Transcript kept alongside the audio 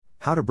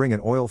How to bring an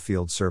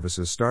oilfield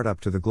services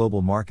startup to the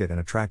global market and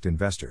attract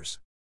investors.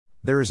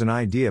 There is an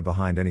idea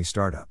behind any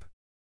startup.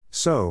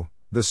 So,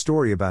 the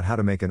story about how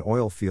to make an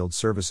oilfield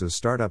services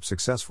startup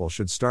successful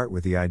should start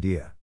with the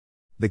idea.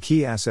 The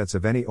key assets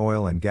of any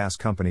oil and gas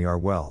company are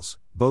wells,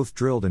 both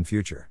drilled and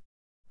future.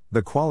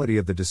 The quality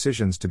of the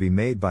decisions to be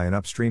made by an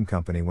upstream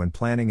company when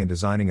planning and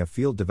designing a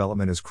field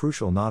development is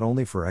crucial not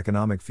only for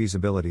economic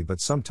feasibility but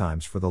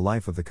sometimes for the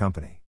life of the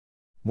company.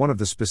 One of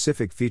the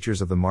specific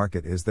features of the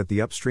market is that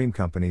the upstream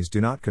companies do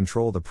not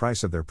control the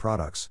price of their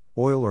products,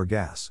 oil or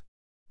gas.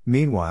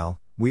 Meanwhile,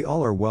 we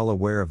all are well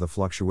aware of the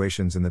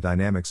fluctuations in the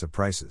dynamics of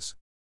prices.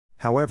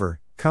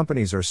 However,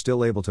 companies are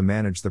still able to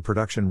manage the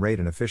production rate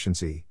and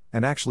efficiency,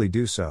 and actually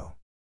do so.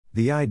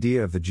 The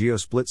idea of the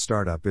GeoSplit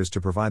startup is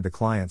to provide the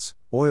clients,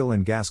 oil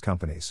and gas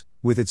companies,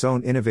 with its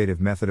own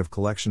innovative method of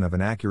collection of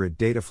an accurate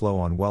data flow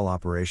on well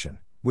operation,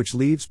 which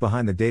leaves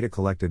behind the data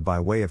collected by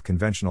way of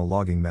conventional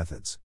logging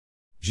methods.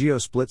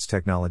 GeoSplit's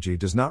technology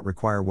does not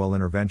require well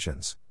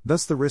interventions,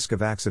 thus the risk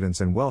of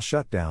accidents and well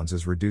shutdowns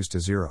is reduced to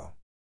zero.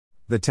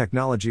 The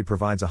technology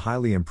provides a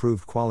highly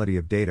improved quality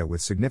of data with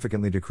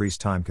significantly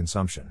decreased time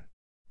consumption.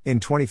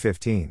 In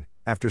 2015,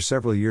 after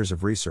several years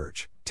of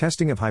research,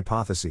 testing of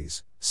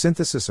hypotheses,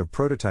 synthesis of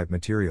prototype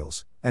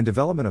materials, and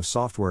development of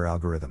software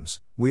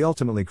algorithms, we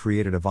ultimately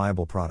created a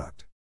viable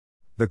product.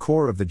 The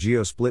core of the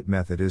GeoSplit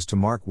method is to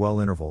mark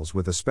well intervals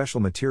with a special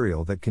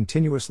material that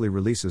continuously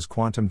releases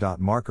quantum dot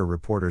marker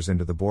reporters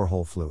into the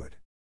borehole fluid.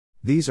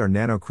 These are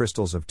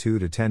nanocrystals of 2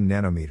 to 10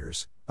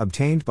 nanometers,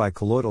 obtained by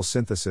colloidal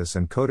synthesis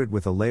and coated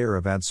with a layer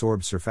of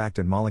adsorbed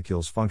surfactant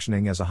molecules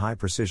functioning as a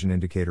high-precision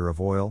indicator of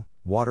oil,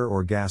 water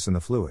or gas in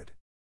the fluid.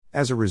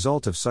 As a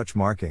result of such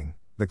marking,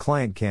 the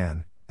client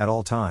can, at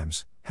all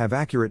times, have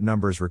accurate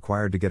numbers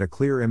required to get a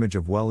clear image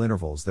of well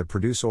intervals that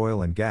produce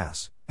oil and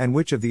gas, and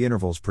which of the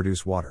intervals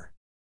produce water.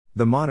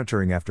 The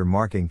monitoring after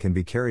marking can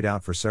be carried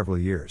out for several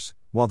years,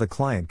 while the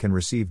client can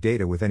receive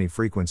data with any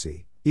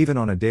frequency, even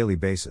on a daily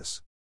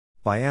basis.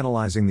 By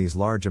analyzing these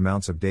large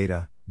amounts of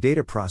data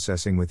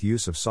processing with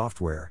use of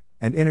software,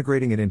 and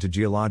integrating it into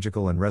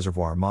geological and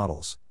reservoir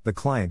models, the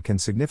client can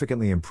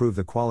significantly improve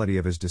the quality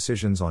of his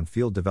decisions on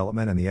field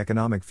development and the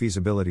economic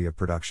feasibility of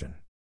production.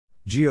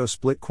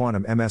 GeoSplit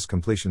Quantum MS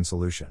Completion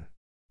Solution.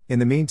 In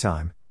the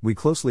meantime, we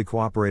closely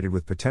cooperated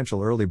with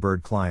potential early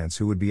bird clients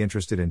who would be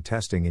interested in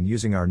testing and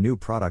using our new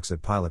products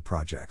at pilot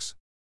projects.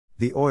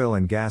 The oil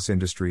and gas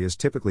industry is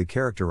typically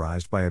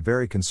characterized by a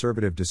very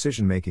conservative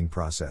decision-making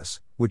process,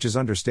 which is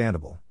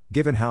understandable,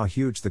 given how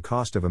huge the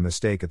cost of a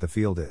mistake at the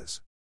field is.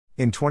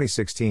 In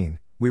 2016,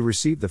 we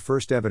received the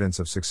first evidence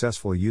of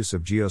successful use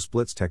of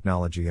GeoSplit's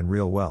technology in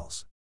real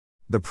wells.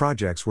 The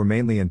projects were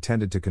mainly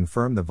intended to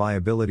confirm the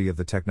viability of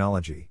the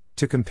technology,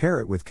 to compare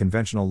it with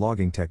conventional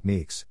logging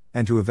techniques,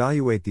 and to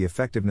evaluate the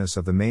effectiveness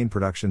of the main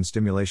production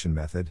stimulation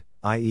method,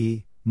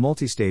 i.e.,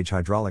 multi-stage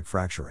hydraulic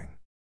fracturing.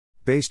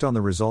 Based on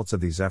the results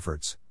of these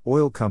efforts,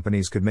 oil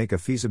companies could make a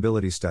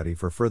feasibility study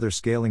for further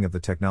scaling of the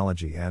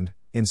technology and,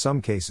 in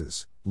some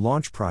cases,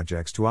 launch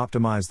projects to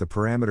optimize the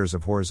parameters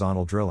of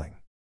horizontal drilling.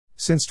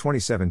 Since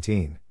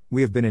 2017,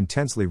 we have been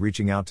intensely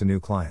reaching out to new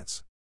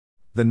clients.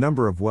 The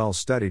number of wells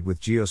studied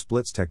with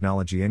GeoSplit's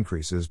technology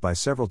increases by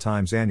several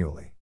times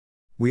annually.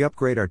 We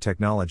upgrade our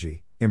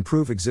technology,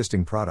 improve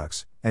existing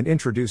products, and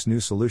introduce new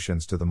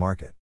solutions to the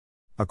market.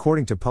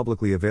 According to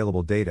publicly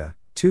available data,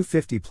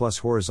 250-plus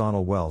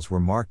horizontal wells were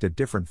marked at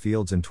different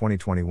fields in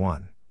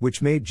 2021,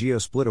 which made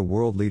GeoSplit a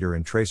world leader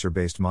in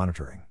tracer-based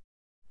monitoring.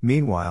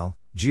 Meanwhile,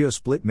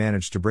 GeoSplit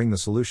managed to bring the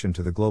solution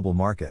to the global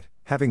market,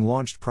 having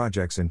launched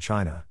projects in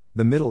China,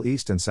 the Middle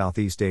East and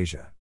Southeast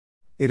Asia.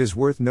 It is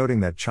worth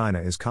noting that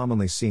China is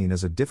commonly seen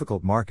as a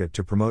difficult market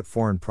to promote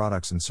foreign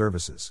products and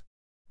services.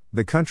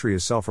 The country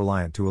is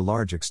self-reliant to a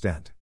large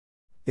extent.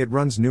 It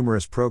runs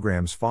numerous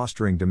programs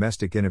fostering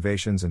domestic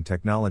innovations and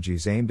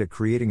technologies aimed at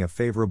creating a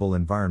favorable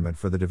environment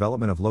for the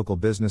development of local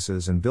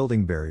businesses and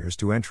building barriers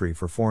to entry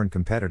for foreign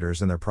competitors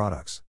and their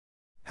products.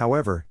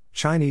 However,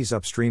 Chinese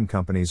upstream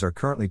companies are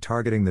currently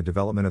targeting the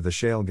development of the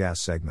shale gas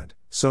segment,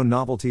 so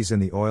novelties in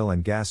the oil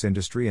and gas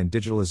industry and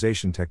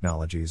digitalization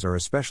technologies are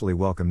especially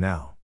welcome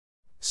now.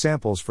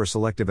 Samples for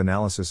selective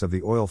analysis of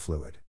the oil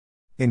fluid.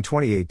 In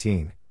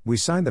 2018, we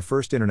signed the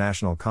first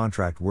international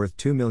contract worth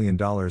 $2 million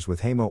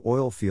with Hemo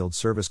Oilfield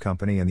Service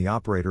Company and the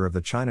operator of the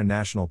China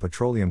National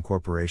Petroleum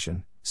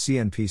Corporation,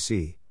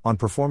 CNPC, on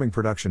performing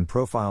production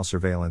profile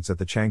surveillance at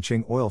the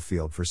Changqing oil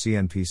field for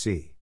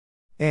CNPC.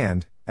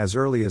 And, as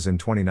early as in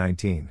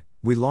 2019,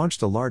 we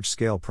launched a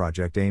large-scale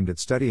project aimed at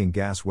studying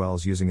gas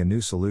wells using a new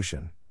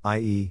solution,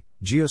 i.e.,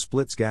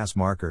 GeoSplit's gas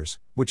markers,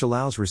 which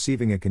allows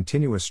receiving a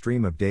continuous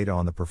stream of data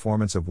on the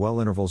performance of well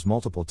intervals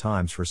multiple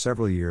times for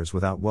several years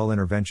without well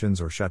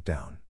interventions or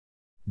shutdown.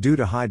 Due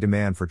to high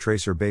demand for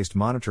tracer-based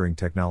monitoring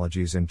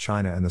technologies in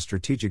China and the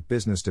strategic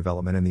business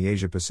development in the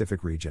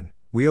Asia-Pacific region,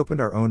 we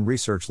opened our own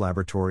research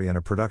laboratory and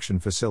a production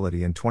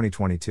facility in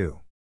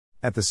 2022.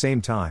 At the same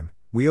time,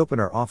 we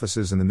opened our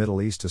offices in the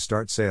Middle East to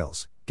start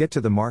sales, get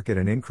to the market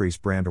and increase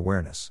brand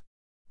awareness.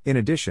 In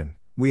addition,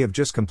 We have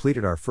just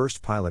completed our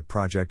first pilot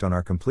project on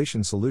our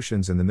completion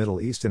solutions in the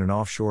Middle East in an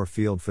offshore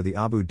field for the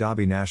Abu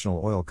Dhabi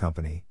National Oil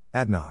Company,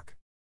 ADNOC.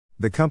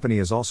 The company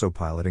is also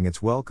piloting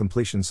its well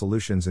completion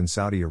solutions in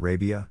Saudi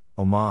Arabia,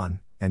 Oman,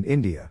 and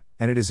India,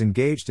 and it is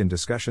engaged in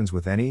discussions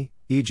with Eni,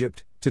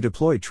 Egypt, to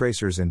deploy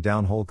tracers and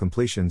downhole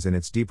completions in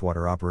its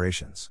deepwater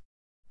operations.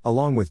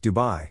 Along with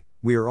Dubai,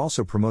 we are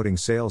also promoting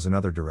sales in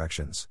other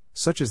directions,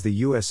 such as the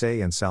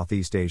USA and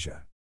Southeast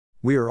Asia.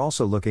 We are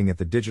also looking at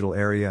the digital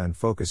area and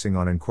focusing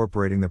on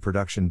incorporating the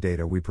production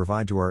data we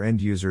provide to our end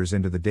users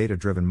into the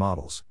data-driven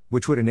models,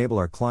 which would enable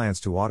our clients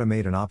to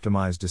automate and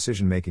optimize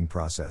decision-making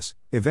process,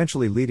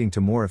 eventually leading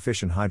to more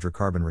efficient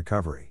hydrocarbon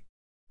recovery.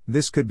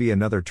 This could be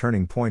another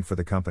turning point for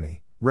the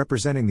company,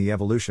 representing the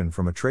evolution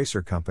from a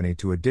tracer company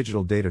to a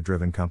digital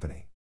data-driven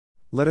company.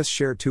 Let us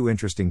share two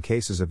interesting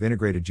cases of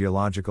integrated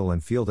geological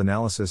and field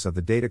analysis of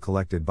the data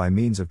collected by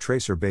means of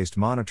tracer-based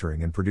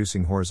monitoring and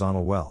producing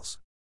horizontal wells.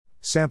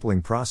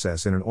 Sampling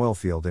process in an oil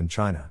field in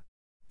China.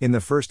 In the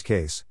first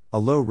case, a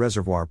low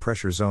reservoir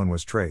pressure zone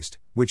was traced,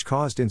 which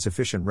caused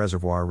insufficient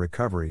reservoir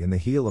recovery in the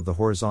heel of the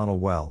horizontal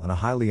well and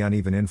a highly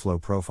uneven inflow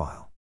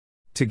profile.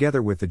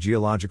 Together with the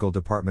geological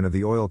department of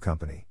the oil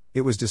company,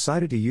 it was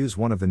decided to use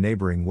one of the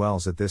neighboring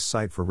wells at this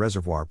site for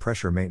reservoir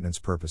pressure maintenance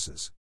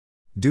purposes.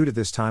 Due to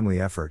this timely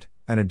effort,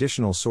 an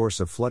additional source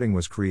of flooding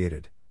was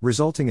created,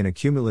 resulting in a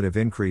cumulative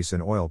increase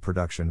in oil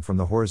production from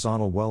the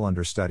horizontal well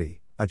under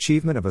study,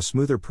 achievement of a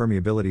smoother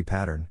permeability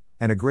pattern,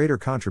 and a greater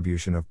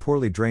contribution of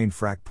poorly drained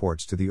frac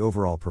ports to the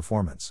overall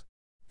performance.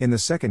 In the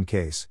second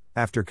case,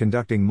 after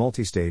conducting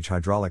multi-stage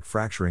hydraulic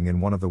fracturing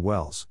in one of the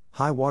wells,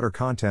 high water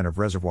content of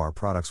reservoir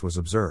products was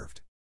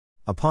observed.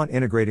 Upon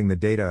integrating the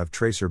data of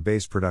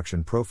tracer-based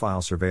production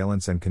profile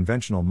surveillance and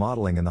conventional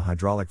modeling in the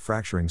hydraulic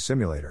fracturing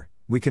simulator,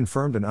 we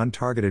confirmed an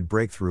untargeted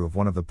breakthrough of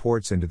one of the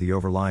ports into the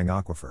overlying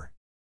aquifer.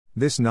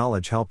 This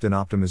knowledge helped in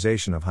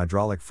optimization of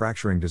hydraulic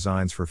fracturing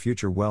designs for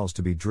future wells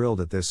to be drilled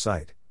at this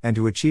site, and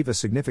to achieve a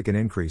significant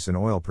increase in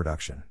oil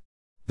production.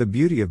 The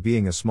beauty of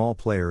being a small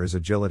player is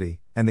agility,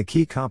 and the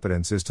key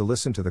competence is to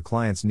listen to the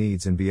client's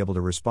needs and be able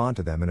to respond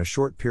to them in a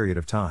short period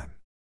of time.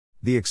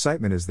 The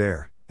excitement is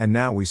there, and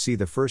now we see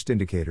the first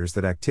indicators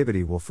that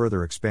activity will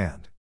further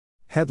expand.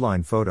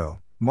 Headline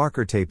photo,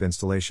 marker tape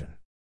installation.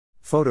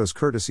 Photos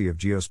courtesy of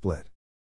GeoSplit.